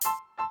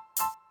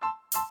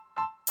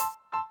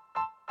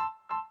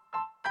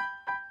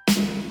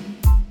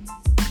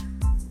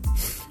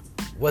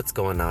What's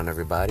going on,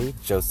 everybody?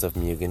 Joseph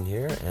Mugen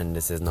here, and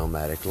this is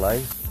Nomadic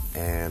Life,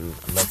 and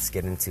let's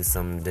get into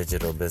some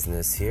digital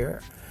business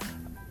here.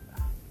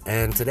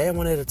 And today I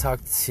wanted to talk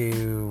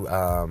to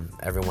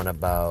everyone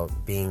about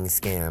being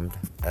scammed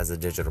as a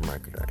digital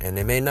marketer. And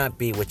it may not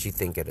be what you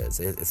think it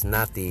is. It's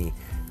not the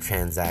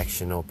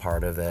transactional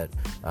part of it,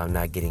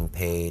 not getting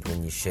paid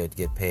when you should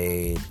get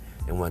paid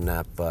and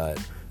whatnot, but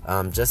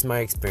just my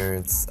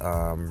experience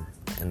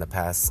in the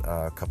past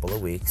couple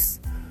of weeks.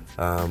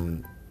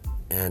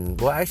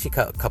 And actually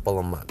a couple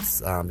of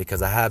months,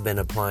 because I have been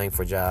applying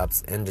for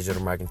jobs in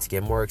digital marketing to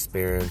get more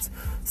experience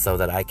so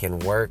that I can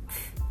work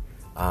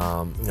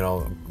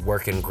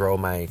and grow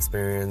my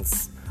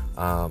experience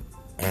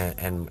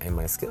and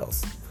my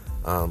skills.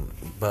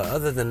 But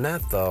other than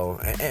that, though,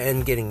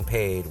 and getting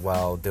paid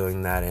while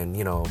doing that and,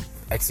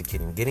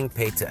 executing, getting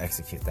paid to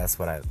execute, that's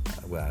what I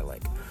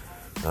like.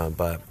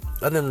 But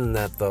other than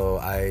that, though,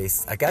 I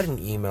got an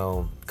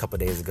email a couple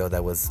days ago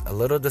that was a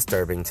little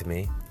disturbing to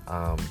me.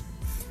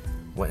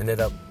 What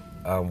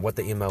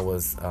the email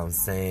was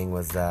saying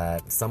was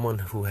that someone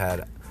who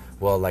had,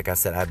 like I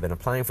said, I've been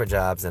applying for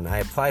jobs, and I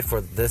applied for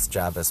this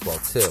job as well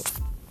too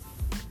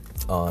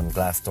on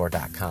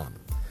Glassdoor.com.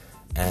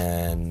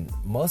 And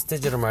most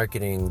digital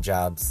marketing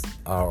jobs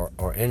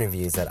or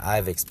interviews that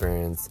I've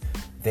experienced,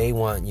 they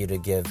want you to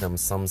give them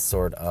some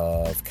sort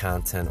of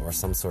content or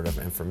some sort of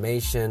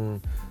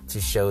information to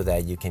show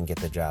that you can get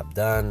the job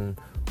done,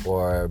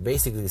 or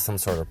basically some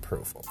sort of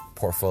proof,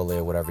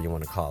 portfolio, whatever you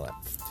want to call it.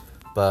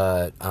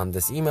 But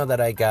this email that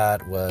I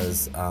got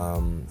was,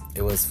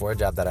 it was for a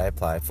job that I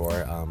applied for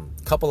a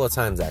couple of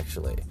times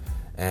actually,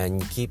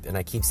 and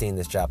I keep seeing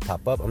this job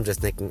pop up. I'm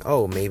just thinking,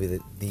 maybe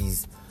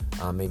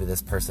maybe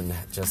this person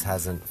just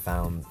hasn't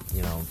found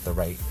the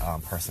right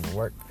person to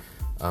work.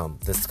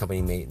 This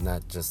company may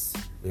not just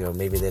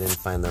maybe they didn't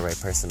find the right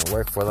person to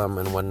work for them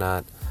and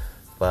whatnot.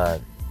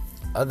 But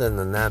other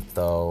than that,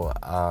 though,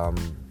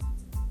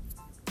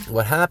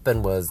 what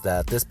happened was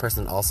that this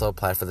person also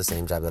applied for the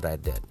same job that I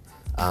did.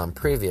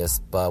 Previous,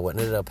 but what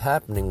ended up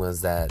happening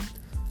was that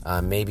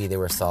maybe they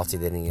were salty,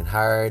 they didn't get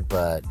hired.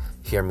 But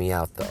hear me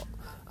out,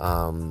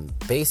 though.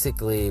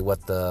 Basically,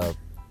 what the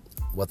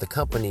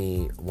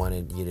company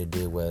wanted you to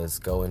do was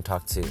go and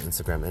talk to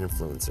Instagram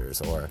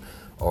influencers,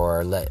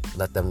 or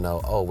let them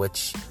know,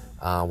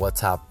 what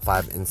top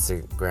 5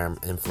 Instagram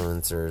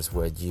influencers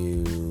would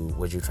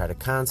you try to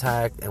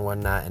contact and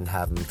whatnot, and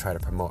have them try to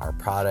promote our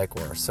product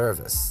or our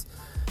service.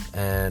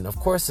 And of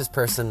course, the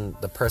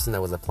person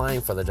that was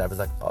applying for the job is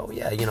like,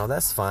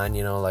 that's fine,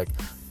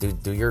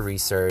 do your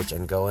research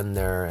and go in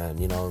there and,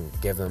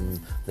 give them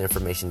the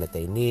information that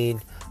they need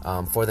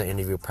for the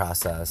interview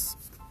process.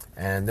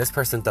 And this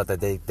person thought that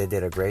they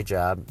did a great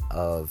job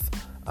of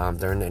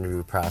during the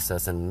interview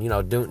process and,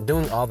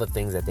 doing all the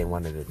things that they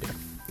wanted to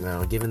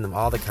do, giving them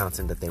all the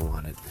content that they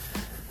wanted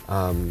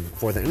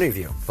for the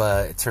interview.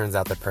 But it turns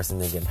out the person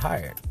didn't get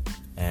hired.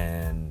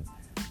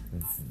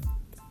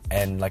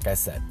 And like I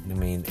said,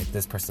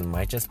 this person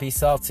might just be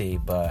salty,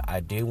 but I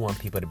do want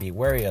people to be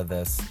wary of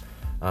this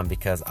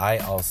because I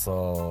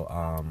also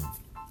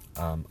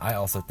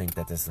think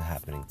that this is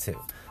happening too.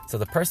 So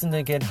the person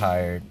didn't get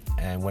hired,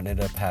 and what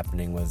ended up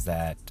happening was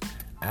that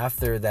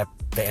after that,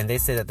 and they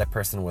say that that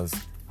person was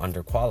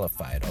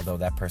underqualified, although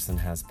that person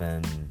has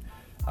been,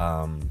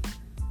 and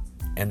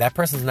that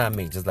person's not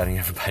me, just letting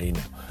everybody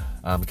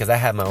know, because I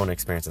have my own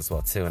experience as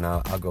well too, and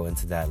I'll go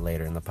into that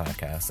later in the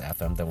podcast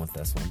after I'm done with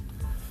this one.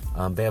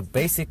 But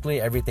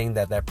basically everything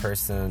that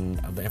person,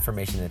 the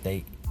information that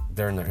they,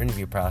 during their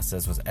interview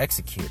process, was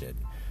executed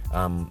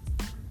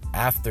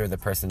after the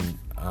person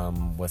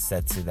was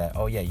said to that,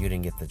 you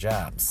didn't get the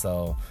job.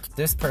 So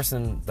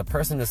the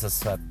person is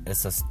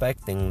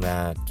suspecting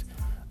that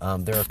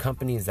there are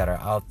companies that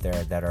are out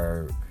there that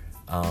are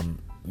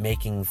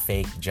making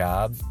fake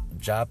job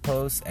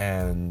posts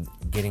and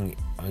getting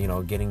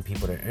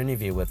people to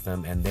interview with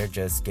them, and they're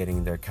just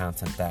getting their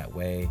content that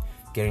way,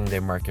 getting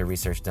their market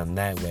research done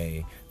that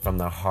way from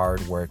the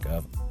hard work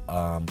of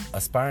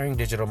aspiring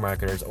digital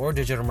marketers or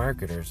digital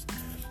marketers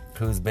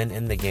who's been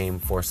in the game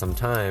for some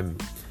time,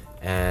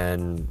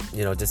 and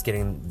just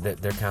getting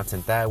their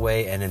content that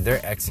way, and then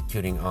they're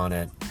executing on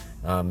it,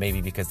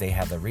 maybe because they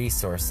have the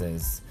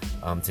resources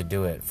to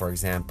do it. For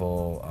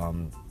example,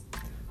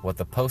 what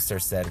the poster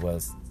said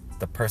was,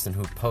 the person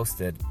who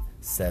posted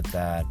said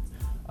that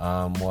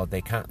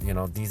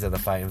these are the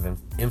 5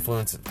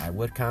 influencers I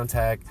would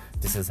contact.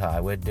 This is how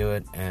I would do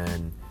it.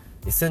 And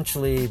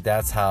essentially,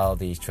 that's how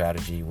the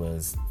strategy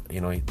was.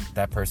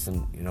 That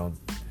person,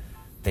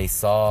 they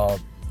saw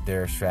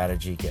their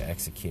strategy get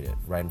executed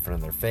right in front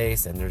of their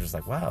face, and they're just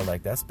like, wow,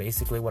 that's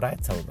basically what I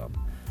told them.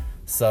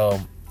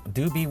 So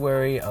do be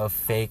wary of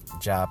fake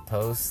job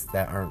posts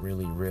that aren't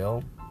really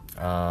real.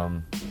 I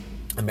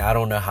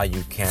don't know how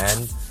you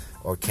can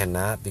or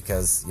cannot,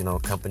 because,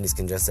 companies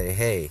can just say,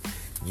 hey,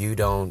 you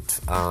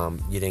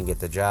didn't get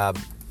the job,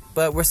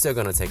 but we're still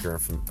going to take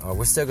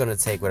we're still going to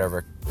take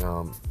whatever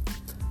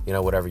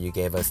whatever you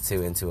gave us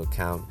into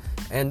account.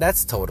 And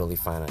that's totally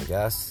fine, I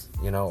guess.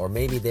 Or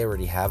maybe they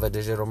already have a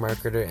digital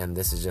marketer and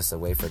this is just a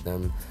way for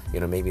them,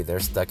 maybe they're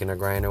stuck in a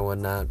grind or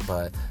whatnot.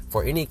 But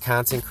for any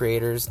content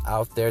creators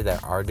out there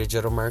that are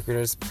digital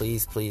marketers,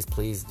 please, please,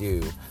 please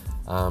do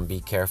be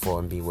careful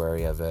and be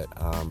wary of it.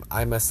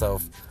 I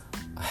myself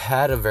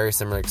had a very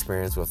similar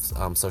experience with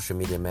social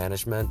media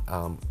management,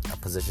 a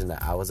position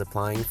that I was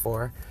applying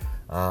for.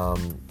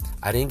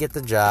 I didn't get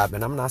the job,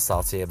 and I'm not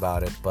salty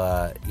about it,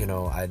 but,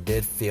 I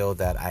did feel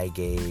that I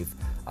gave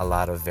a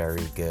lot of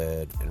very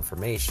good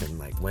information,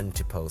 like when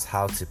to post,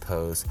 how to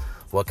post,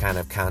 what kind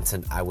of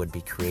content I would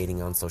be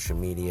creating on social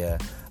media,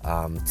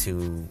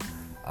 to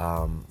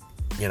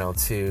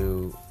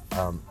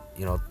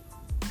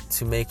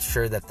make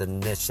sure that the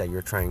niche that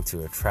you're trying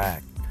to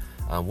attract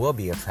will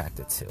be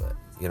attracted to it,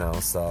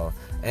 so,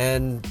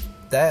 and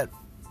that,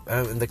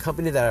 the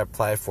company that I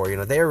applied for,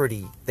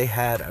 they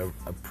had a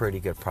pretty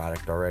good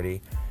product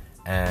already,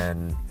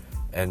 and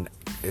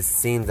it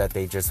seemed that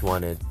they just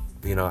wanted,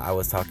 I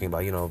was talking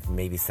about,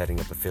 maybe setting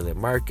up affiliate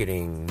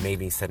marketing,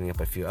 maybe setting up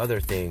a few other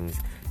things,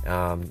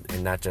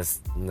 and not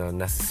just,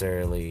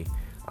 necessarily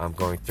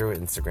going through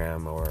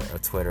Instagram or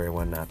Twitter and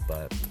whatnot,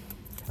 but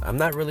I'm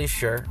not really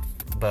sure,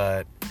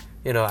 but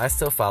I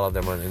still follow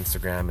them on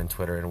Instagram and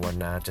Twitter and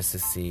whatnot just to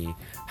see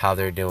how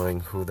they're doing,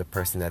 who the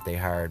person that they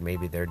hired,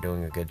 maybe they're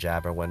doing a good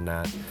job or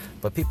whatnot.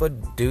 But people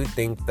do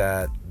think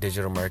that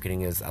digital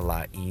marketing is a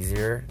lot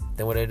easier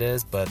than what it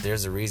is, but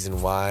there's a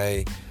reason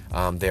why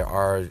there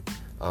are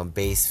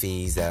base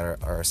fees that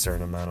are a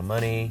certain amount of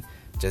money,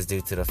 just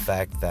due to the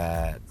fact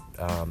that,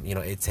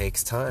 it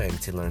takes time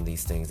to learn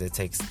these things. It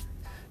takes,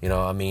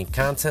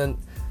 content,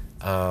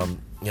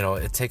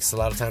 it takes a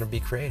lot of time to be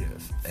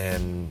creative,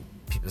 and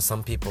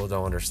some people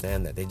don't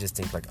understand that. They just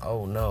think like,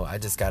 oh no, I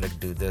just got to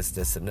do this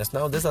and this.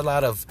 No, there's a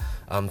lot of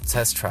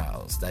test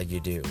trials that you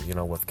do,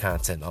 with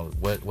content. Oh,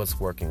 what's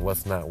working,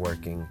 what's not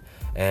working,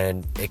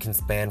 and it can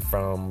span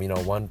from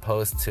one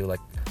post to like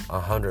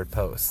 100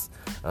 posts.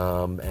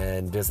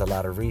 And there's a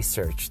lot of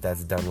research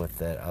that's done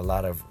with it. A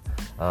lot of,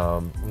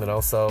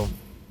 so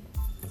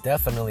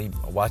definitely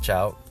watch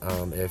out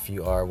if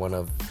you are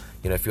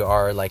if you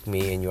are like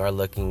me and you are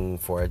looking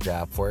for a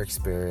job, for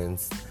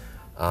experience.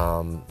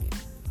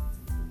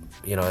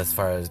 As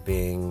far as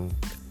being,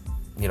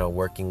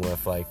 working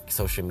with like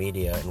social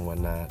media and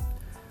whatnot,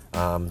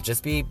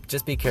 just be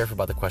careful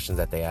about the questions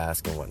that they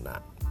ask and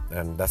whatnot.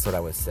 And that's what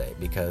I would say,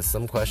 because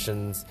some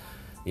questions,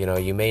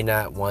 you may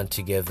not want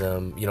to give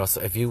them,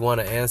 so if you want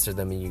to answer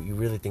them and you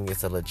really think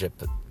it's a legit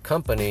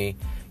company,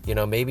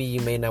 maybe you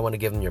may not want to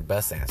give them your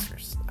best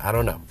answers. I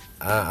don't know.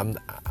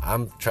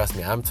 Trust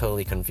me, I'm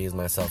totally confused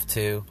myself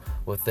too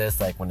with this.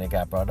 Like when it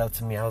got brought up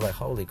to me, I was like,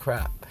 holy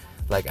crap.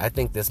 Like, I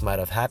think this might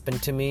have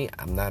happened to me.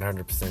 I'm not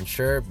 100%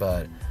 sure,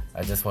 but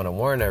I just want to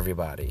warn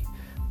everybody.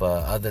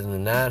 But other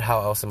than that, how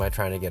else am I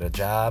trying to get a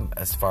job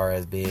as far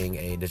as being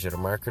a digital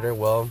marketer?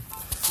 Well,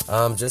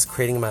 just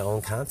creating my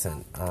own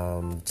content.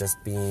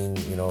 Just being,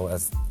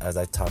 as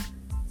I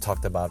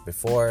talked about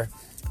before,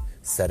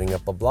 setting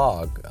up a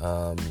blog.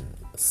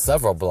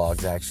 Several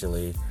blogs,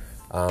 actually.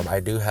 I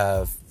do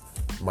have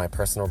my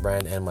personal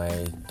brand and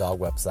my dog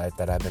website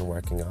that I've been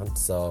working on.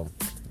 So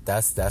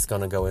that's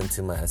going to go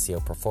into my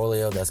SEO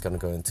portfolio. That's going to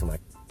go into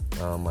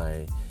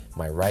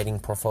my writing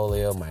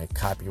portfolio, my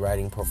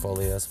copywriting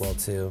portfolio as well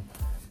too,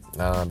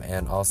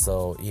 and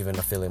also even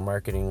affiliate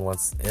marketing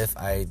if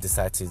I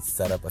decide to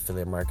set up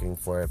affiliate marketing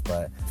for it.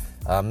 But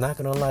I'm not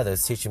going to lie,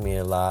 that's teaching me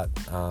a lot.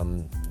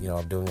 I'm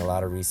doing a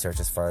lot of research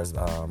as far as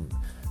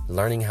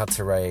learning how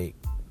to write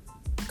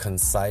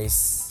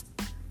concise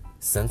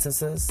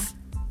sentences,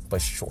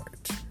 but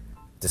short,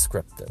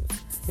 descriptive.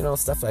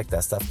 Stuff like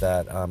that, stuff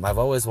that I've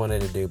always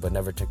wanted to do, but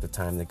never took the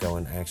time to go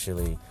and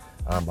actually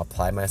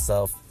apply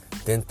myself.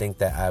 Didn't think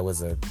that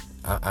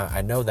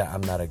I know that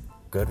I'm not a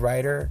good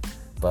writer,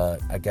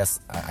 but I guess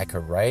I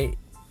could write.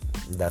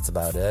 That's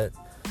about it.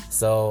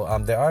 So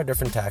there are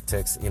different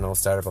tactics,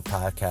 start up a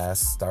podcast,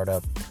 start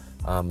up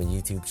a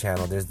YouTube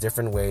channel. There's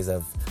different ways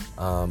of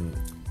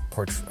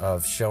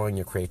showing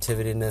your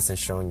creativeness and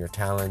showing your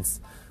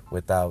talents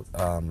without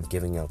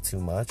giving out too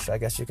much, I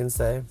guess you can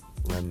say.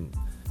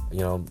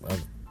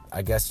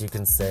 I guess you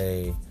can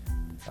say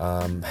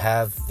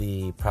have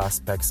the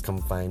prospects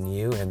come find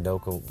you, and they'll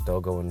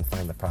go and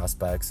find the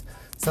prospects.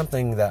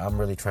 Something that I'm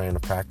really trying to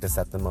practice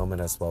at the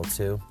moment as well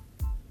too.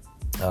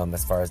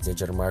 As far as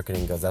digital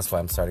marketing goes, that's why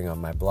I'm starting on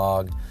my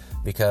blog,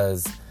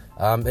 because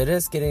it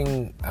is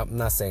getting, I'm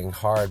not saying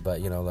hard,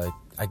 but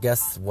I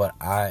guess what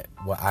I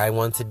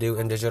want to do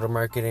in digital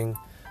marketing,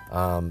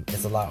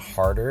 it's a lot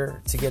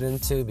harder to get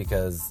into,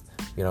 because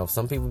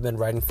some people have been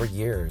writing for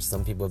years,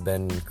 some people have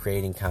been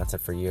creating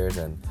content for years,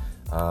 and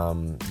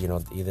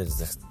either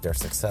they're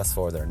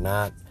successful or they're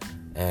not.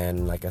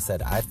 And like I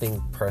said, I think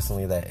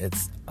personally that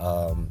it's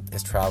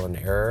trial and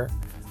error.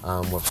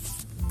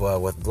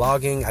 With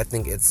blogging, I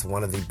think it's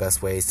one of the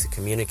best ways to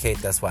communicate.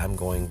 That's why I'm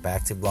going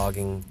back to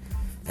blogging,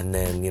 and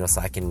then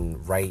so I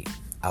can write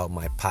out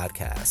my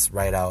podcast,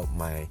 write out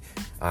my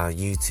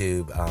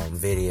YouTube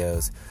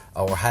videos,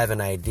 or have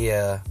an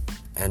idea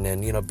And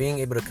then, being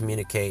able to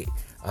communicate,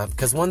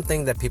 because one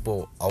thing that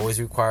people always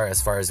require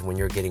as far as when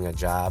you're getting a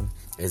job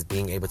is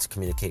being able to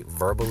communicate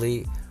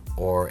verbally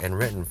or in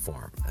written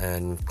form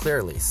and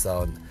clearly.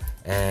 So,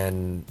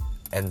 and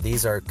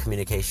these are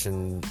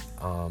communication,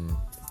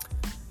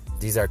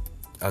 these are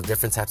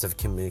different types of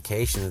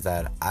communications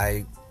that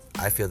I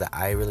feel that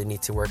I really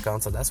need to work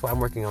on. So that's why I'm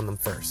working on them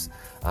first.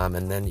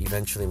 And then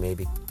eventually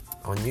maybe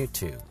on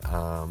YouTube,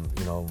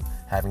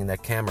 having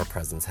that camera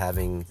presence,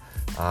 having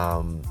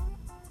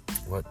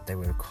what they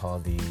would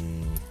call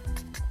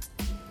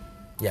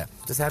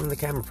just having the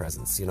camera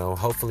presence.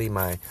 Hopefully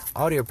my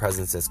audio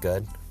presence is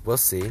good. We'll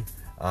see.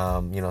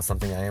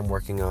 Something I am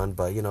working on,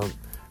 but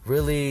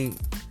really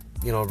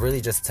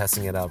just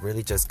testing it out,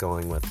 really just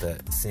going with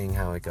it, seeing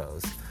how it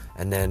goes.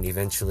 And then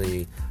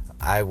eventually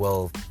I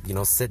will,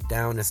 sit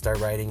down and start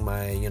writing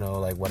my,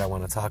 what I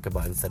want to talk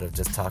about instead of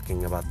just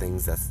talking about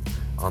things that's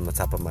on the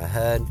top of my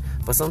head.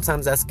 But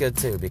sometimes that's good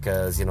too,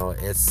 because,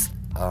 it's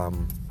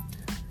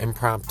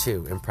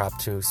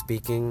impromptu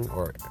speaking,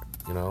 or,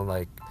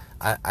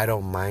 I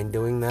don't mind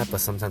doing that,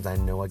 but sometimes I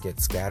know I get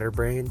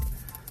scatterbrained,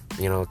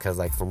 because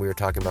from we were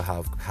talking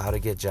about how to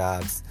get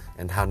jobs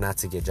and how not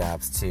to get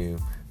jobs to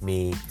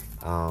me,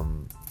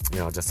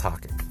 just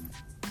talking.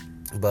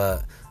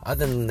 But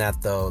other than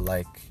that though,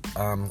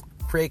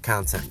 create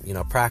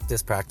content,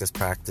 practice,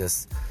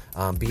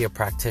 be a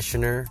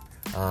practitioner.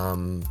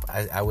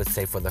 I would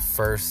say for the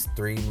first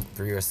three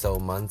or so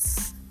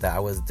months that I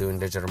was doing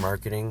digital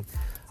marketing,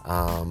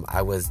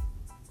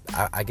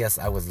 I guess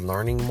I was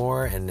learning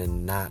more and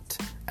then not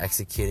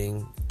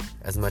executing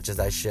as much as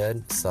I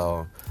should.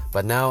 So,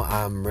 but now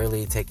I'm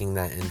really taking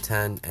that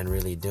intent and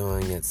really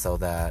doing it so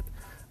that,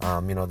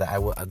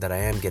 that I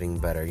am getting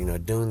better,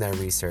 doing that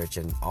research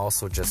and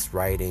also just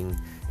writing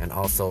and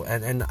also,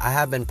 and I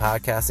have been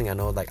podcasting. I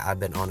know I've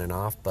been on and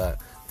off,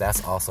 but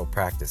that's also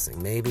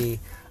practicing. Maybe,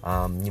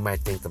 you might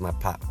think that my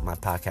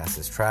podcast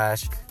is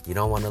trash. You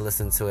don't want to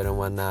listen to it and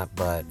whatnot,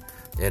 but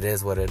it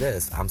is what it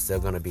is. I'm still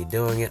going to be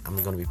doing it. I'm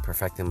going to be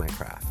perfecting my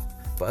craft.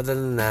 But other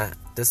than that,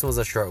 this was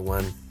a short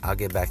one. I'll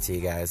get back to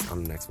you guys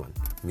on the next one.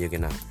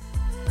 Mugen out.